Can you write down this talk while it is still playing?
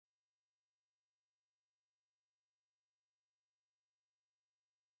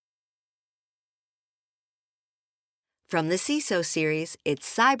From the CISO Series,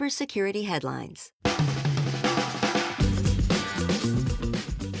 it's cybersecurity headlines.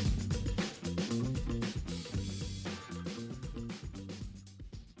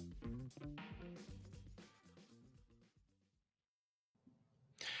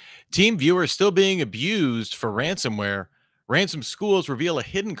 Team viewer still being abused for ransomware. Ransom schools reveal a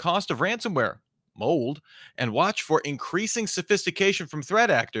hidden cost of ransomware. Mold. And watch for increasing sophistication from threat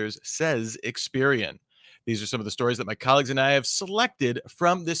actors, says Experian. These are some of the stories that my colleagues and I have selected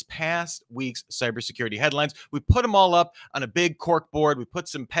from this past week's cybersecurity headlines. We put them all up on a big cork board. We put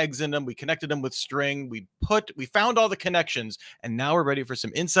some pegs in them. We connected them with string. We found all the connections, and now we're ready for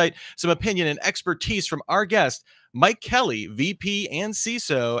some insight, some opinion, and expertise from our guest, Mike Kelley, VP and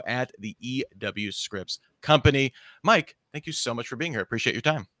CISO at the Scripps Company. Mike, thank you so much for being here. Appreciate your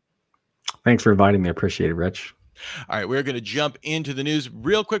time. Thanks for inviting me. I appreciate it, Rich. All right, we're going to jump into the news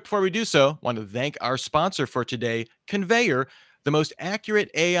real quick. Before we do so, I want to thank our sponsor for today, Conveyor, the most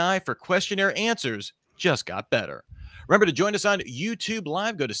accurate AI for questionnaire answers, just got better. Remember to join us on YouTube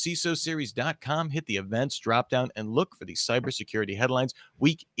Live. Go to CISOseries.com, hit the events drop down, and look for the cybersecurity headlines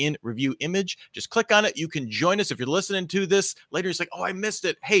week in review image. Just click on it. You can join us if you're listening to this later. It's like, oh, I missed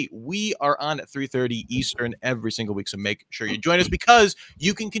it. Hey, we are on at 3:30 Eastern every single week, so make sure you join us because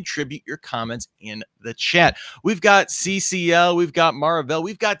you can contribute your comments in the chat. We've got CCL, we've got Marvell,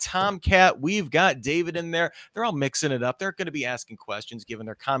 we've got Tomcat, we've got David in there. They're all mixing it up. They're going to be asking questions, giving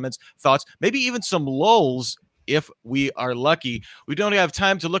their comments, thoughts, maybe even some lulls if we are lucky. We don't have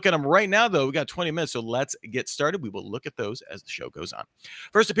time to look at them right now, though. We got 20 minutes, so let's get started. We will look at those as the show goes on.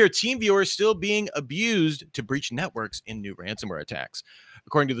 First up here, TeamViewer is still being abused to breach networks in new ransomware attacks.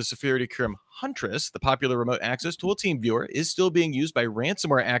 According to the security firm Huntress, the popular remote access tool TeamViewer is still being used by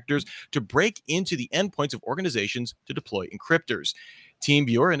ransomware actors to break into the endpoints of organizations to deploy encryptors.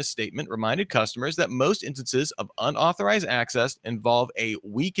 TeamViewer, in a statement, reminded customers that most instances of unauthorized access involve a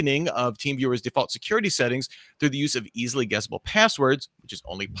weakening of TeamViewer's default security settings through the use of easily guessable passwords, which is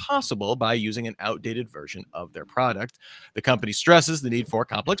only possible by using an outdated version of their product. The company stresses the need for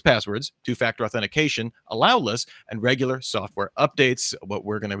complex passwords, two-factor authentication, allow lists, and regular software updates, what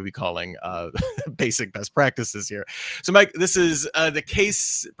we're going to be calling basic best practices here. So, Mike, this is the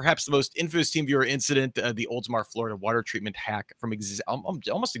case, perhaps the most infamous TeamViewer incident, the Oldsmar, Florida water treatment hack from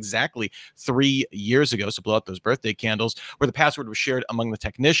almost exactly 3 years ago. So blow out those birthday candles, where the password was shared among the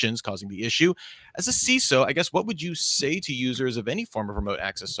technicians, causing the issue. As a CISO, I guess, what would you say to users of any form of remote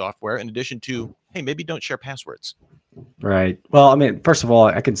access software, in addition to, hey, maybe don't share passwords? Right. Well, I mean, first of all,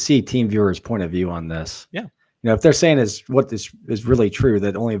 I can see TeamViewer's point of view on this. Yeah. You know, if they're saying is really true,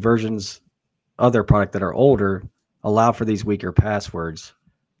 that only versions of their product that are older allow for these weaker passwords.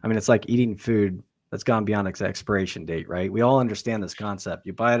 I mean, it's like eating food that's gone beyond its expiration date, right? We all understand this concept.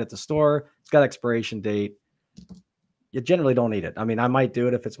 You buy it at the store, it's got expiration date. You generally don't eat it. I mean, I might do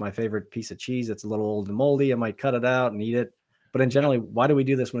it if it's my favorite piece of cheese. It's a little old and moldy. I might cut it out and eat it. But in generally, why do we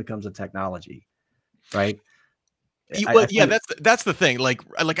do this when it comes to technology, right? Well, yeah, that's the thing. Like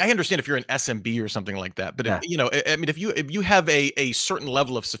I understand if you're an SMB or something like that, but if, you know, I mean, if you have a certain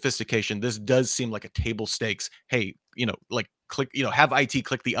level of sophistication, this does seem like a table stakes. Hey, you know, like click, you know, have IT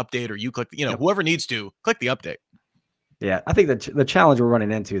click the update, or you click, you know, whoever needs to click the update. Yeah, I think that the challenge we're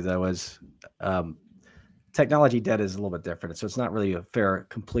running into, though, is technology debt is a little bit different. So it's not really a fair,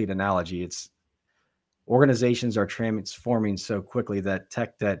 complete analogy. It's organizations are transforming so quickly that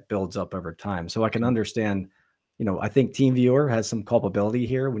tech debt builds up over time. So I can understand. You know, I think TeamViewer has some culpability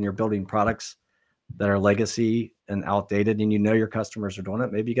here when you're building products that are legacy and outdated, and you know your customers are doing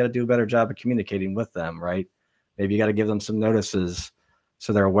it. Maybe you got to do a better job of communicating with them, right? Maybe you got to give them some notices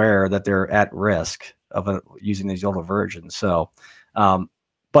so they're aware that they're at risk of using these older versions. So,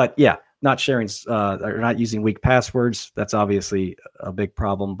 but yeah, not sharing or not using weak passwords, that's obviously a big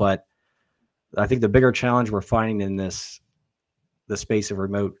problem. But I think the bigger challenge we're finding in the space of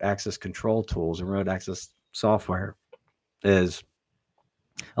remote access control tools and remote access software is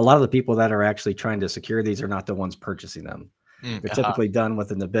a lot of the people that are actually trying to secure these are not the ones purchasing them. They're typically done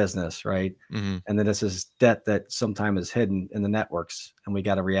within the business, right? And then this is debt that sometimes is hidden in the networks, and we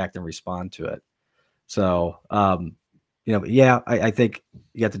got to react and respond to it. So, you know, yeah, I think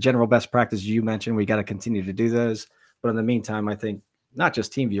you got the general best practices you mentioned. We got to continue to do those. But in the meantime, I think not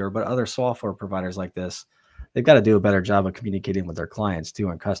just TeamViewer, but other software providers like this, they've got to do a better job of communicating with their clients too,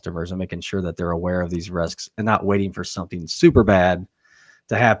 and customers, and making sure that they're aware of these risks and not waiting for something super bad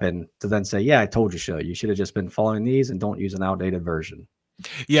to happen to then say, yeah, I told you so. You should have just been following these and don't use an outdated version.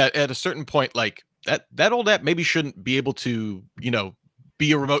 Yeah. At a certain point, like that old app maybe shouldn't be able to, you know,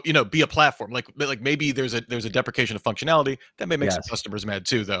 be a remote, be a platform. Like maybe there's a deprecation of functionality that may make some Yes. customers mad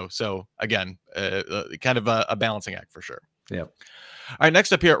too, though. So again, kind of a balancing act for sure. Yep. All right,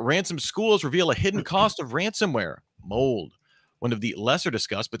 next up here, ransom schools reveal a hidden cost of ransomware, mold. One of the lesser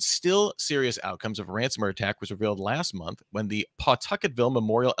discussed but still serious outcomes of a ransomware attack was revealed last month when the Pawtucketville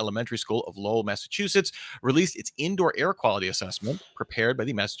Memorial Elementary School of Lowell, Massachusetts, released its indoor air quality assessment prepared by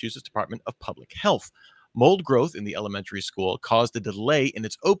the Massachusetts Department of Public Health. Mold growth in the elementary school caused a delay in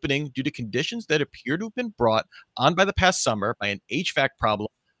its opening due to conditions that appear to have been brought on by the past summer by an HVAC problem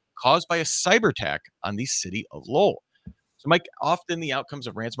caused by a cyber attack on the city of Lowell. So, Mike, often the outcomes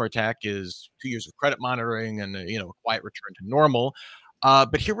of ransomware attack is 2 years of credit monitoring and a quiet return to normal.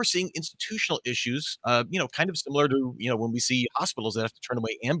 But here we're seeing institutional issues, kind of similar to when we see hospitals that have to turn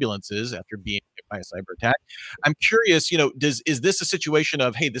away ambulances after being hit by a cyber attack. I'm curious, is this a situation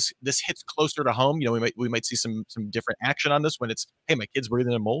of, hey, this hits closer to home? We might see some different action on this when it's, hey, my kid's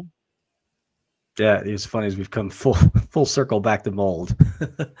breathing in mold. Yeah, it's funny as we've come full circle back to mold.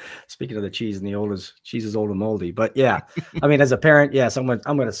 Speaking of the cheese, and cheese is old and moldy. But yeah, I mean, as a parent, yes, I'm going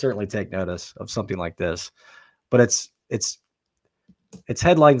to certainly take notice of something like this. But it's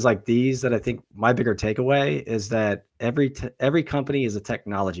headlines like these that I think my bigger takeaway is that every company is a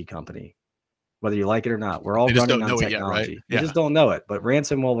technology company, whether you like it or not. We're all running on technology. You just don't know it. But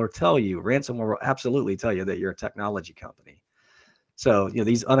ransomware will absolutely tell you that you're a technology company. So,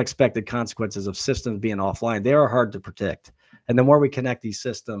 these unexpected consequences of systems being offline, they are hard to predict. And the more we connect these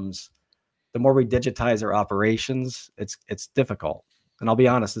systems, the more we digitize our operations, it's difficult. And I'll be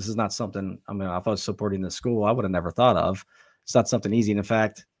honest, this is not something, if I was supporting the school, I would have never thought of. It's not something easy. And in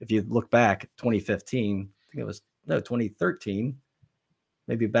fact, if you look back, 2015, I think it was, 2013,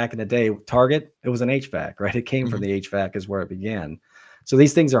 maybe back in the day, Target, it was an HVAC, right? It came from the HVAC is where it began. So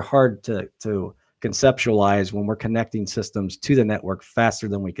these things are hard to conceptualize when we're connecting systems to the network faster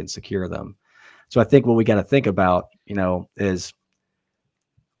than we can secure them. So I think what we got to think about, is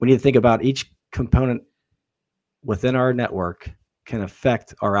we need to think about each component within our network can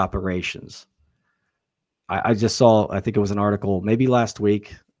affect our operations. I just saw, I think it was an article maybe last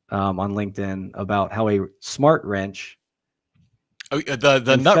week on LinkedIn about how a smart wrench. Oh,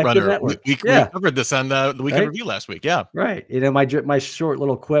 the nut runner. We covered this on the weekend review last week. Yeah. Right. My short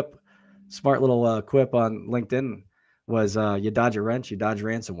little smart little quip on LinkedIn was you dodge a wrench, you dodge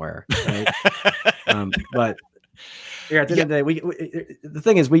ransomware. Right? But at the end of the day, the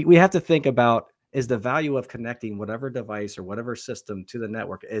thing is we have to think about, is the value of connecting whatever device or whatever system to the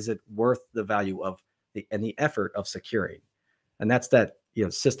network, is it worth the value of the effort of securing? And that's that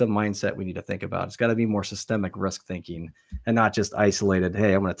system mindset we need to think about. It's got to be more systemic risk thinking and not just isolated.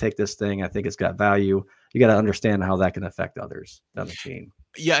 Hey, I'm going to take this thing, I think it's got value. You got to understand how that can affect others down the chain.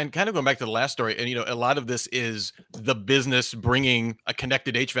 Yeah, and kind of going back to the last story, and a lot of this is the business bringing a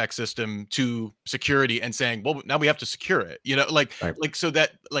connected HVAC system to security and saying, well, now we have to secure it. So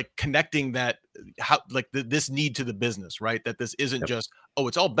that connecting that this need to the business, right? That this isn't just,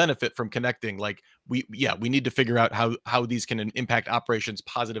 it's all benefit from connecting. Like we need to figure out how these can impact operations,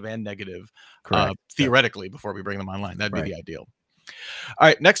 positive and negative, theoretically, before we bring them online. That'd be the ideal. All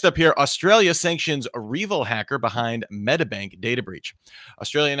right, next up here, Australia sanctions a REvil hacker behind Medibank data breach.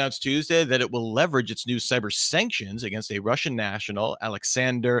 Australia announced Tuesday that it will leverage its new cyber sanctions against a Russian national,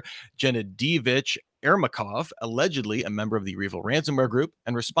 Alexander Genadevich Ermakov, allegedly a member of the REvil ransomware group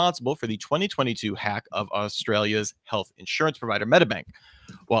and responsible for the 2022 hack of Australia's health insurance provider Medibank.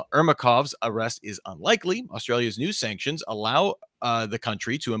 While Ermakov's arrest is unlikely, Australia's new sanctions allow the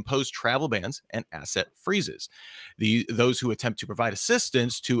country to impose travel bans and asset freezes. Those who attempt to provide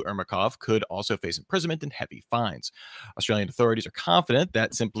assistance to Ermakov could also face imprisonment and heavy fines. Australian authorities are confident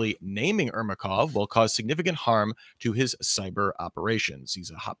that simply naming Ermakov will cause significant harm to his cyber operations. He's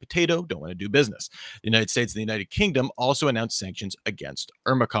a hot potato, don't want to do business. The United States and the United Kingdom also announced sanctions against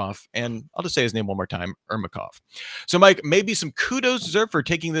Ermakov, and I'll just say his name one more time, Ermakov. So, Mike, maybe some kudos deserved for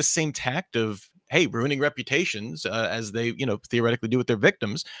taking this same tact of, hey, ruining reputations as they, theoretically do with their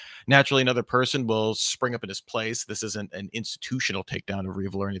victims. Naturally, another person will spring up in his place. This isn't an institutional takedown of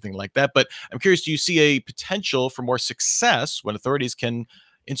REvil or anything like that. But I'm curious, do you see a potential for more success when authorities can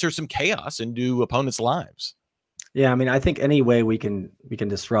insert some chaos into opponents' lives? Yeah, I think any way we can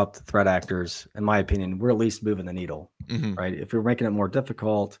disrupt threat actors, in my opinion, we're at least moving the needle, right? If we're making it more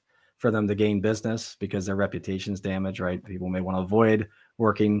difficult for them to gain business because their reputation's damaged, right? People may want to avoid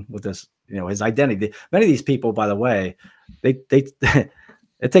working with this, his identity. Many of these people, by the way, it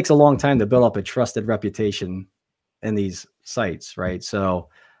takes a long time to build up a trusted reputation in these sites, right? So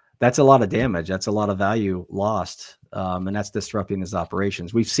that's a lot of damage. That's a lot of value lost. And that's disrupting his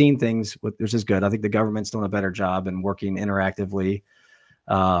operations. We've seen things which is good. I think the government's doing a better job in working interactively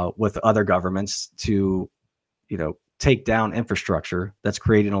with other governments to, take down infrastructure that's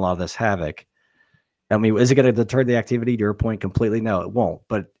creating a lot of this havoc. I mean, is it going to deter the activity? To your point, completely, no, it won't.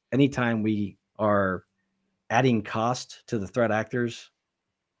 But anytime we are adding cost to the threat actors,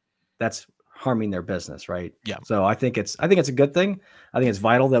 that's harming their business, right? Yeah. So I think it's a good thing. I think it's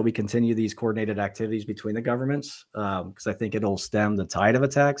vital that we continue these coordinated activities between the governments, because I think it'll stem the tide of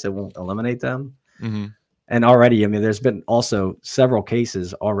attacks. It won't eliminate them. Mm-hmm. And already, I mean, there's been also several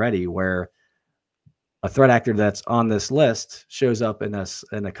cases already where a threat actor that's on this list shows up in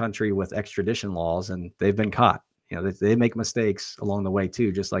a country with extradition laws, and they've been caught. They make mistakes along the way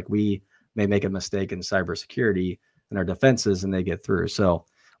too, just like we may make a mistake in cybersecurity and our defenses, and they get through. So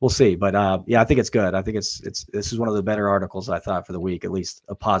we'll see. But yeah, I think it's good. I think this is one of the better articles I thought for the week, at least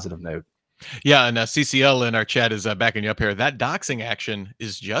a positive note. Yeah, and CCL in our chat is backing you up here. That doxing action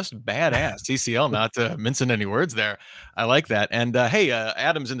is just badass. CCL not mincing any words there. I like that. And hey,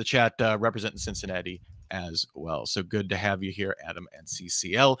 Adam's in the chat representing Cincinnati as well. So good to have you here, Adam and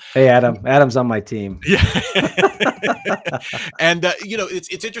CCL. Hey, Adam. Adam's on my team. Yeah. And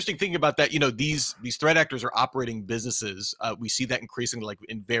it's interesting thinking about that. These threat actors are operating businesses. We see that increasingly, like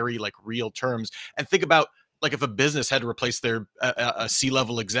in very real terms. And think about if a business had to replace their a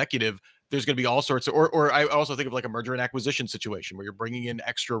C-level executive, there's going to be all sorts of, or I also think of a merger and acquisition situation where you're bringing in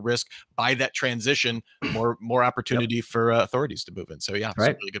extra risk by that transition, more opportunity for authorities to move in. So yeah, it's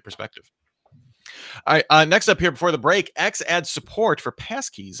a really good perspective. All right, next up here before the break, X adds support for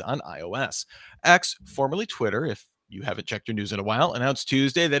passkeys on iOS. X, formerly Twitter, if you haven't checked your news in a while, announced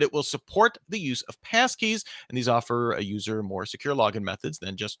Tuesday that it will support the use of passkeys, and these offer a user more secure login methods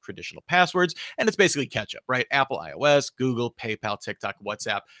than just traditional passwords, and it's basically catch-up, right? Apple, iOS, Google, PayPal, TikTok,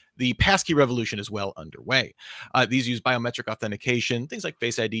 WhatsApp. The passkey revolution is well underway. These use biometric authentication, things like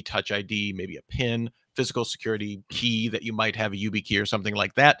Face ID, Touch ID, maybe a PIN, physical security key that you might have, a YubiKey or something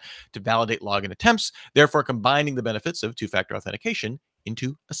like that, to validate login attempts, therefore combining the benefits of two-factor authentication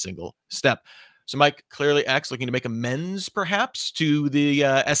into a single step. So, Mike, clearly X looking to make amends, perhaps, to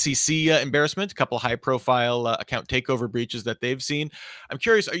the SEC embarrassment, a couple high-profile account takeover breaches that they've seen. I'm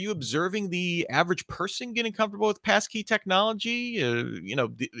curious, are you observing the average person getting comfortable with passkey technology?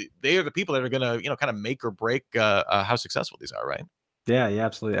 They are the people that are going to, kind of make or break how successful these are, right? Yeah,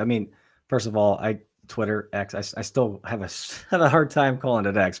 absolutely. I mean, first of all, Twitter, X, I still have a hard time calling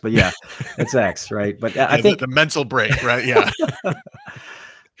it X, but yeah, it's X, right? But I think the mental break, right? Yeah.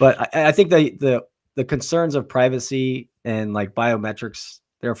 But I think the concerns of privacy and biometrics,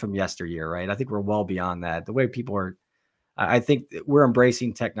 they're from yesteryear, right? I think we're well beyond that. The way people are, I think we're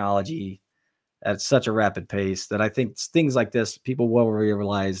embracing technology at such a rapid pace that I think things like this, people will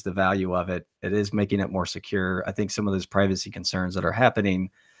realize the value of it. It is making it more secure. I think some of those privacy concerns that are happening,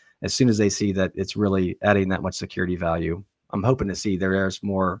 as soon as they see that it's really adding that much security value, I'm hoping to see there's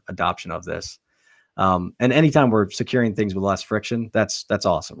more adoption of this. And anytime we're securing things with less friction, that's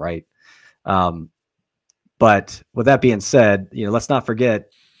awesome, right? But with that being said, let's not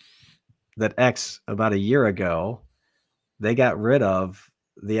forget that X, about a year ago, they got rid of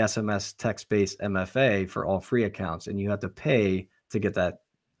the SMS text-based MFA for all free accounts, and you have to pay to get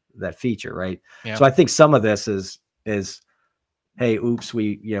that feature, right? Yeah. So I think some of this is, hey, oops,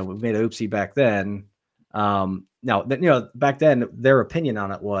 we made an oopsie back then. Now, back then their opinion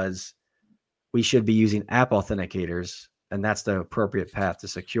on it was we should be using app authenticators, and that's the appropriate path to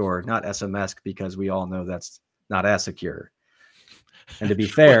secure, not SMS, because we all know that's not as secure. And to be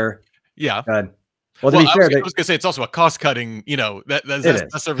fair, yeah. Well, to be fair, I was gonna say it's also a cost cutting.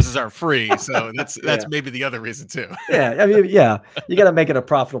 That services aren't free, so that's maybe the other reason too. Yeah, I mean, yeah, you got to make it a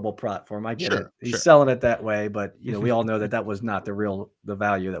profitable platform. I get it. He's selling it that way, but we all know that was not the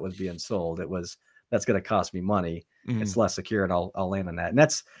value that was being sold. It was, that's going to cost me money. Mm-hmm. It's less secure, and I'll land on that. And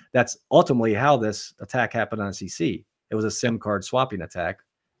that's ultimately how this attack happened on SEC. It was a SIM card swapping attack,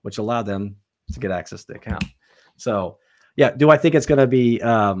 which allowed them to get access to the account. So, yeah, do I think it's going to be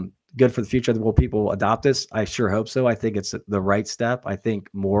good for the future? Will people adopt this? I sure hope so. I think it's the right step. I think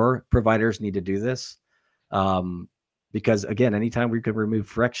more providers need to do this, because again, anytime we could remove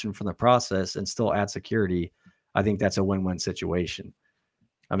friction from the process and still add security, I think that's a win-win situation.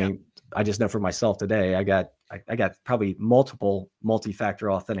 I mean, I just know for myself today, I got probably multiple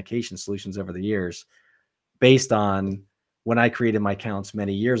multi-factor authentication solutions over the years, based on when I created my accounts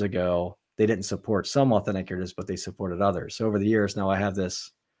many years ago. They didn't support some authenticators, but they supported others. So over the years, now I have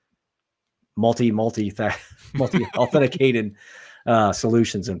this multi authenticated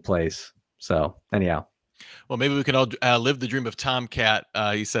solutions in place. So anyhow. Well, maybe we can all live the dream of Tomcat.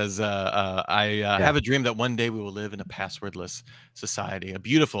 He says, I Yeah. have a dream that one day we will live in a passwordless society, a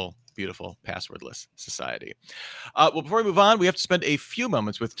beautiful, beautiful passwordless society. Well, before we move on, we have to spend a few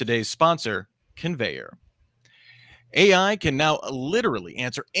moments with today's sponsor, Conveyor. AI can now literally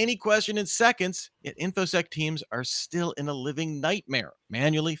answer any question in seconds, yet InfoSec teams are still in a living nightmare,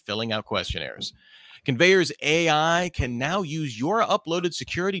 manually filling out questionnaires. Conveyor's AI can now use your uploaded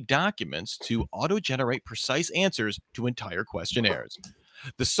security documents to auto generate precise answers to entire questionnaires.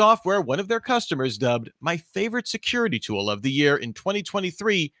 The software one of their customers dubbed my favorite security tool of the year in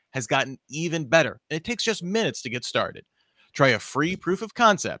 2023 has gotten even better, and it takes just minutes to get started. Try a free proof of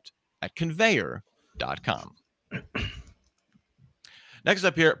concept at conveyor.com. Next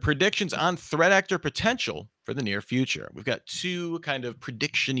up here, predictions on threat actor potential for the near future. We've got two kind of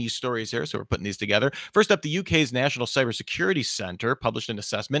prediction-y stories here, so we're putting these together. First up, the UK's National Cybersecurity Centre published an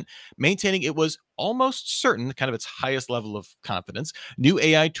assessment maintaining it was almost certain, kind of its highest level of confidence, new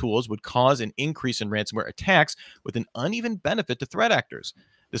AI tools would cause an increase in ransomware attacks with an uneven benefit to threat actors.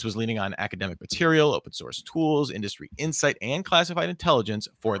 This was leaning on academic material, open source tools, industry insight, and classified intelligence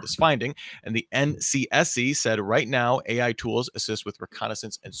for this finding. And the NCSC said right now, AI tools assist with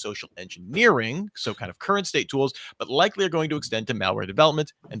reconnaissance and social engineering, so kind of current state tools, but likely are going to extend to malware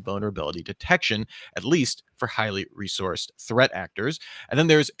development and vulnerability detection, at least for highly resourced threat actors. And then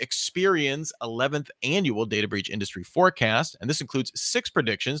there's Experian's 11th annual data breach industry forecast, and this includes 6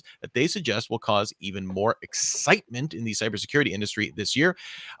 predictions that they suggest will cause even more excitement in the cybersecurity industry this year.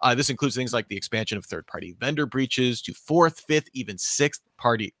 This includes things like the expansion of third-party vendor breaches to 4th, 5th, even 6th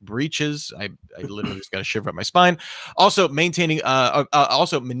party breaches. I literally just got a shiver up my spine. Also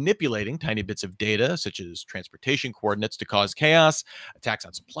also manipulating tiny bits of data, such as transportation coordinates to cause chaos, attacks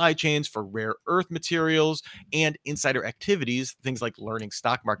on supply chains for rare earth materials, and insider activities, things like learning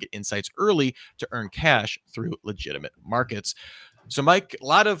stock market insights early to earn cash through legitimate markets. So, Mike, a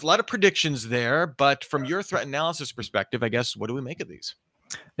lot of predictions there, but from your threat analysis perspective, I guess, what do we make of these?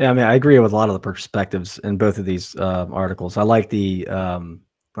 Yeah, I mean, I agree with a lot of the perspectives in both of these articles. I like I'm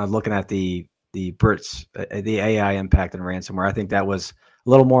looking at the Brits, the AI impact and ransomware. I think that was a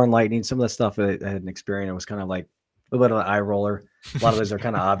little more enlightening. Some of the stuff I had an experience was kind of like a little bit of an eye roller. A lot of those are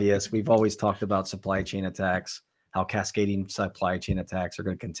kind of obvious. We've always talked about supply chain attacks, how cascading supply chain attacks are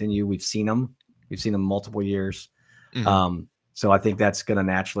going to continue. We've seen them. We've seen them multiple years. Mhm. So I think that's going to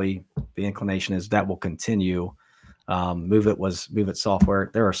naturally, the inclination is that will continue. Move It software.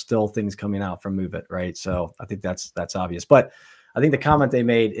 There are still things coming out from Move It, right? So I think that's obvious. But I think the comment they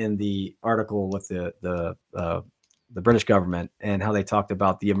made in the article with the British government and how they talked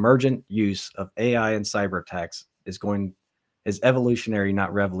about the emergent use of AI and cyber attacks is evolutionary,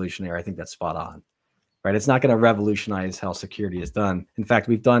 not revolutionary. I think that's spot on, right? It's not going to revolutionize how security is done. In fact,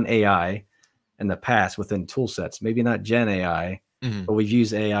 we've done AI in the past within tool sets, maybe not Gen AI, but we've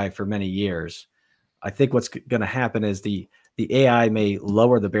used AI for many years. I think what's going to happen is the AI may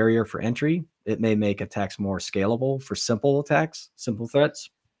lower the barrier for entry. It may make attacks more scalable for simple attacks, simple threats,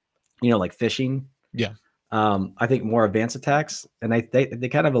 like phishing. Yeah. I think more advanced attacks, and they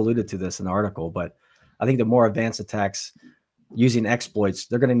kind of alluded to this in the article, but I think the more advanced attacks using exploits,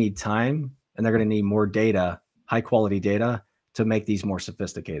 they're going to need time and they're going to need more data, high quality data, to make these more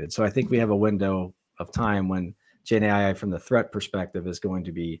sophisticated. So I think we have a window of time when Gen AI from the threat perspective is going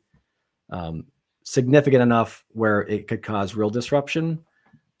to be significant enough where it could cause real disruption.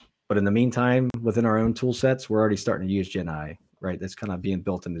 But in the meantime, within our own tool sets, we're already starting to use Gen AI, right? That's kind of being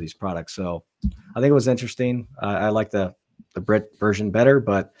built into these products. So I think it was interesting. I like the Brit version better,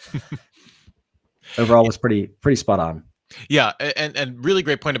 but overall was pretty spot on. Yeah, and really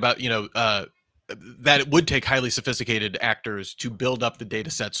great point about that it would take highly sophisticated actors to build up the data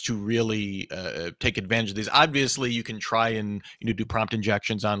sets to really take advantage of these. Obviously, you can try and do prompt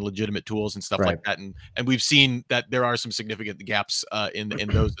injections on legitimate tools and stuff Right. like that, and we've seen that there are some significant gaps in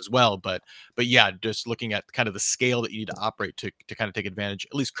those as well. But yeah, just looking at kind of the scale that you need to operate to kind of take advantage,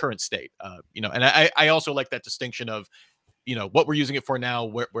 at least current state. And I also like that distinction of what we're using it for now,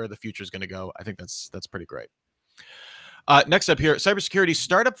 where the future is going to go. I think that's pretty great. Next up here, cybersecurity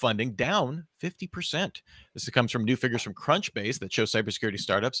startup funding down 50%. This comes from new figures from Crunchbase that show cybersecurity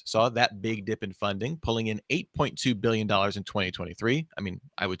startups saw that big dip in funding, pulling in $8.2 billion in 2023. I mean,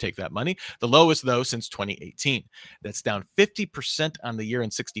 I would take that money. The lowest, though, since 2018. That's down 50% on the year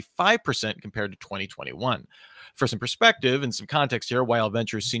and 65% compared to 2021. For some perspective and some context here, Weil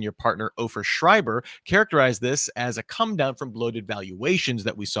Ventures senior partner Ofer Schreiber characterized this as a come down from bloated valuations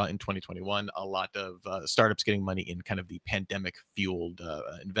that we saw in 2021. A lot of startups getting money in kind of the pandemic fueled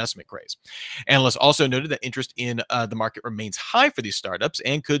investment craze. Analysts also noted that interest in the market remains high for these startups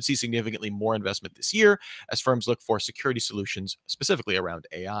and could see significantly more investment this year as firms look for security solutions, specifically around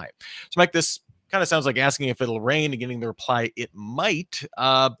AI. So, Mike, this kind of sounds like asking if it'll rain and getting the reply it might,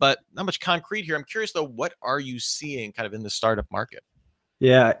 but not much concrete here. I'm curious, though, what are you seeing kind of in the startup market?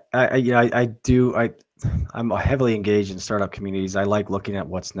 Yeah, I do. I'm heavily engaged in startup communities. I like looking at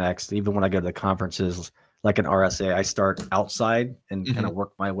what's next. Even when I go to the conferences, like an RSA, I start outside and kind of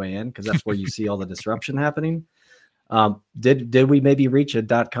work my way in because that's where you see all the disruption happening. Did we maybe reach a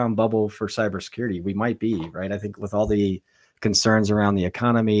dot-com bubble for cybersecurity? We might be, right? I think with all the concerns around the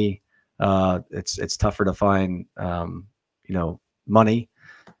economy, it's tougher to find, money.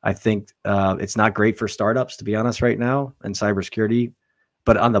 I think it's not great for startups, to be honest, right now in cybersecurity.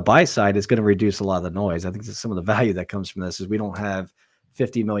 But on the buy side, it's going to reduce a lot of the noise. I think some of the value that comes from this is we don't have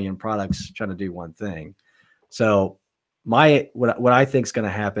 50 million products trying to do one thing. So what I think is going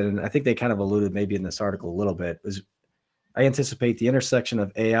to happen, and I think they kind of alluded maybe in this article a little bit, is I anticipate the intersection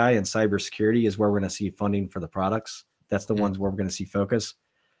of AI and cybersecurity is where we're going to see funding for the products. That's the ones where we're going to see focus,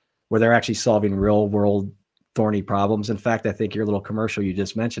 where they're actually solving real world thorny problems. In fact, I think your little commercial you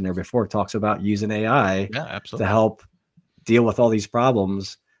just mentioned there before talks about using AI to help deal with all these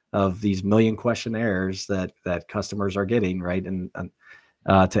problems of these million questionnaires that customers are getting, right? And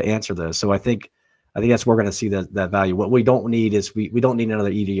to answer those. So I think that's where we're going to see that value. What we don't need is we don't need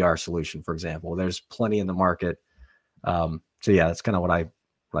another EDR solution, for example. There's plenty in the market. So yeah, that's kind of what I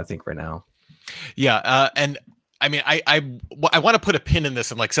think right now. Yeah. And I mean, I want to put a pin in this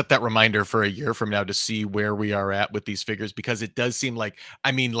and like set that reminder for a year from now to see where we are at with these figures, because it does seem like,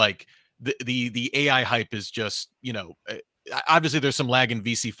 I mean, like the AI hype is just, obviously there's some lag in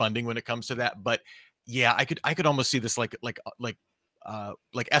VC funding when it comes to that, but yeah, I could almost see this like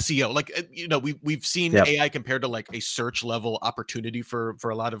SEO, we've seen AI compared to like a search level opportunity for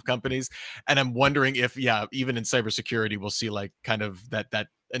a lot of companies, and I'm wondering if even in cybersecurity we'll see like kind of that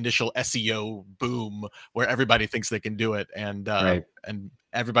initial SEO boom where everybody thinks they can do it, and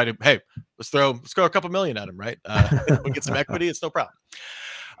everybody, hey, let's throw a couple million at them, right? We'll get some equity, it's no problem.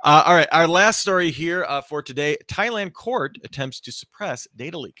 All right, our last story here for today: Thailand court attempts to suppress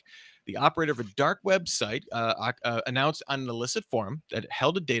data leak. The operator of a dark website announced on an illicit forum that it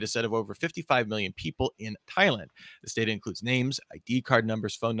held a data set of over 55 million people in Thailand. This data includes names, ID card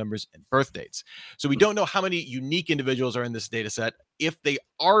numbers, phone numbers, and birth dates. So we don't know how many unique individuals are in this data set. If they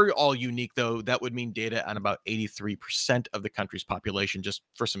are all unique, though, that would mean data on about 83% of the country's population, just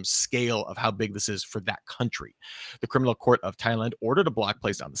for some scale of how big this is for that country. The Criminal Court of Thailand ordered a block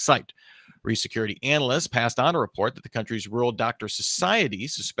placed on the site. Security analysts passed on a report that the country's Rural Doctor Society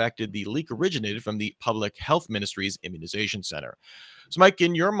suspected the leak originated from the Public Health Ministry's immunization center. So, Mike,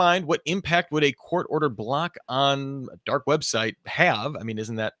 in your mind, what impact would a court-ordered block on a dark website have? I mean,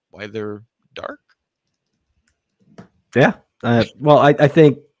 isn't that why they're dark? Yeah. Well, I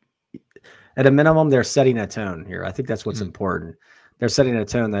think at a minimum, they're setting a tone here. I think that's what's important. They're setting a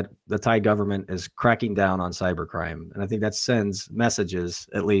tone that the Thai government is cracking down on cybercrime. And I think that sends messages,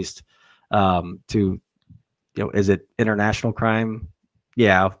 at least, to, is it international crime?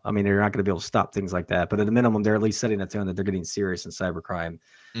 Yeah. I mean, they're not going to be able to stop things like that, but at a minimum, they're at least setting a tone that they're getting serious in cybercrime.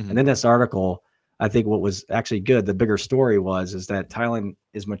 And in this article, I think what was actually good, the bigger story is that Thailand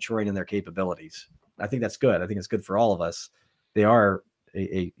is maturing in their capabilities. I think that's good. I think it's good for all of us. They are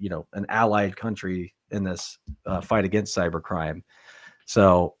an allied country in this fight against cybercrime.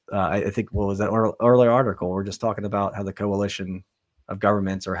 So I think, what was that earlier article? We're just talking about how the coalition of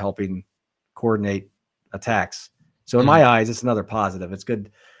governments are helping coordinate attacks. So in my eyes, it's another positive. It's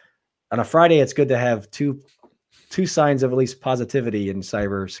good on a Friday. It's good to have two signs of at least positivity in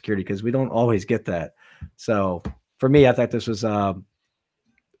cybersecurity, because we don't always get that. So for me, I thought this was,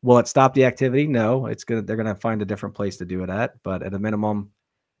 will it stop the activity? No, they're going to find a different place to do it at, but at a minimum,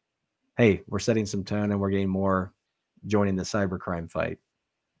 hey, we're setting some tone and we're getting more joining the cybercrime fight.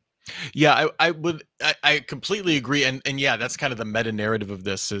 Yeah, I completely agree. And yeah, that's kind of the meta narrative of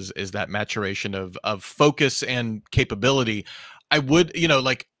this is that maturation of focus and capability. I would,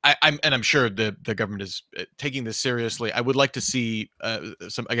 I'm sure the government is taking this seriously. I would like to see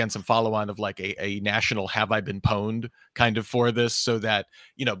some follow on of like a national "have I been pwned" kind of for this, so that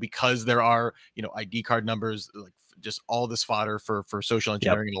because there are ID card numbers, like just all this fodder for social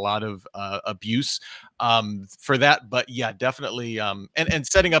engineering and a lot of abuse for that. But yeah, definitely, and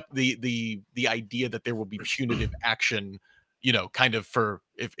setting up the idea that there will be punitive action kind of for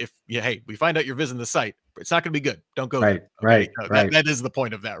if yeah, hey, we find out you're visiting the site, it's not going to be good. Don't go Right, there. Okay, right, so right. that is the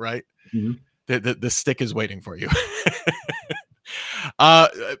point of that, right? Mhm. The stick is waiting for you.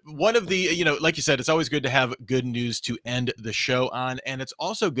 One of the, like you said, it's always good to have good news to end the show on. And it's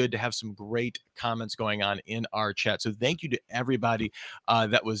also good to have some great comments going on in our chat. So thank you to everybody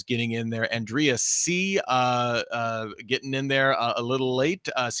that was getting in there. Andrea C, getting in there a little late.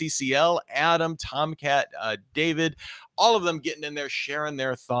 CCL, Adam, Tomcat, David, all of them getting in there, sharing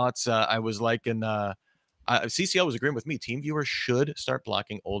their thoughts. I was liking, CCL was agreeing with me. Team viewers should start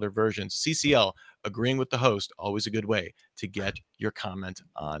blocking older versions. CCL agreeing with the host, always a good way to get your comment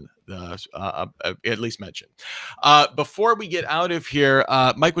on the at least mentioned. Before we get out of here,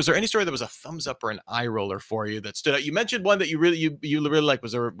 Mike, was there any story that was a thumbs up or an eye roller for you that stood out? You mentioned one that you really like.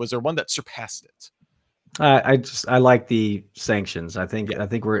 Was there one that surpassed it? I like the sanctions. I think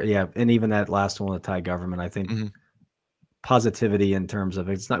Yeah. and even that last one with the Thai government. I think Mm-hmm. positivity in terms of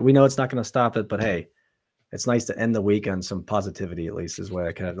we know it's not going to stop it, but hey, it's nice to end the week on some positivity, at least is the way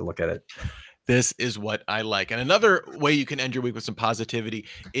I kind of look at it. This is what I like. And another way you can end your week with some positivity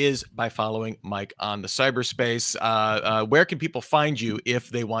is by following Mike on the cyberspace. Where can people find you if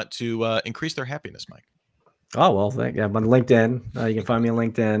they want to increase their happiness, Mike? Oh, well, I'm on LinkedIn. You can find me on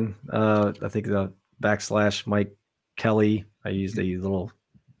LinkedIn. I think the / Mike Kelley. I used a little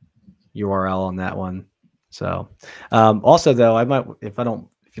URL on that one. So, also though, I might, if you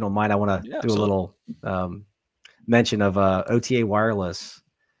don't mind, I want to do absolutely. a little mention of OTA Wireless.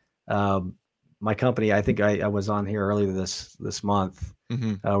 My company, I think I was on here earlier this month.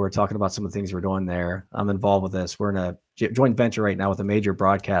 Mm-hmm. We're talking about some of the things we're doing there. I'm involved with this. We're in a joint venture right now with a major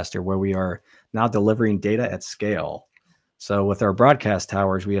broadcaster where we are now delivering data at scale. So with our broadcast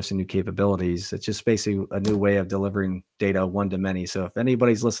towers, we have some new capabilities. It's just basically a new way of delivering data one to many. So if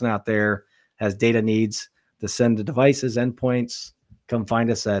anybody's listening out there has data needs to send to devices, endpoints, come find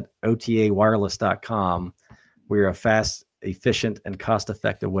us at otawireless.com. We're a fast, efficient, and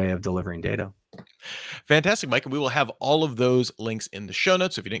cost-effective way of delivering data. Fantastic, Mike. And we will have all of those links in the show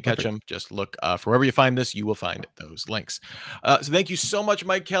notes. So if you didn't catch them, just look for wherever you find this, you will find those links. So thank you so much,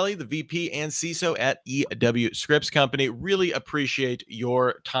 Mike Kelley, the VP and CISO at EW Scripps Company. Really appreciate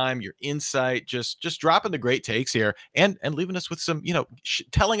your time, your insight, just dropping the great takes here and leaving us with some,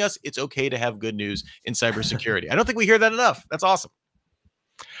 telling us it's okay to have good news in cybersecurity. I don't think we hear that enough. That's awesome.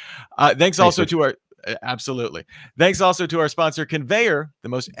 Thanks also to our absolutely. Thanks also to our sponsor, Conveyor, the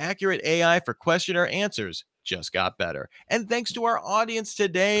most accurate AI for questionnaire answers. Just got better. And thanks to our audience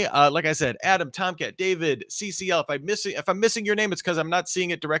today. Like I said, Adam, Tomcat, David, CCL. If I'm missing your name, it's because I'm not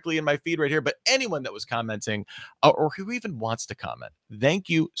seeing it directly in my feed right here. But anyone that was commenting or who even wants to comment, thank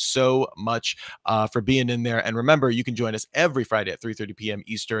you so much for being in there. And remember, you can join us every Friday at 3:30 p.m.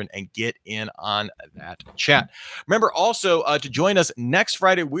 Eastern and get in on that chat. Remember also to join us next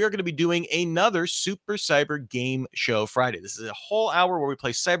Friday. We are going to be doing another Super Cyber Game Show Friday. This is a whole hour where we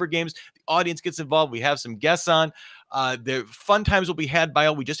play cyber games. The audience gets involved. We have some guests on. The fun times will be had by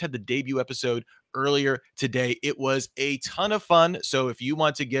all. We just had the debut episode earlier today. It was a ton of fun. So if you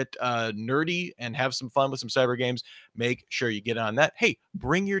want to get nerdy and have some fun with some cyber games, make sure you get on that. Hey,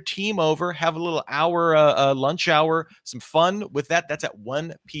 bring your team over, have a little hour, lunch hour, some fun with that. That's at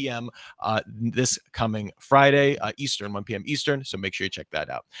 1 p.m. This coming Friday, Eastern, 1 p.m. Eastern. So make sure you check that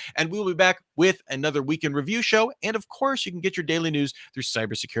out. And we'll be back with another weekend review show. And of course, you can get your daily news through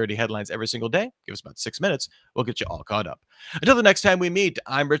cybersecurity headlines every single day. Give us about 6 minutes. We'll get you all caught up. Until the next time we meet,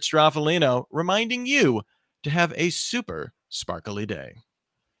 I'm Rich Stroffolino, reminding you to have a super sparkly day.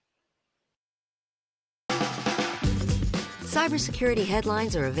 Cybersecurity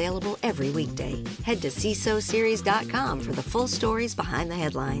headlines are available every weekday. Head to CISOSeries.com for the full stories behind the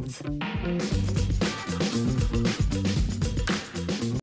headlines.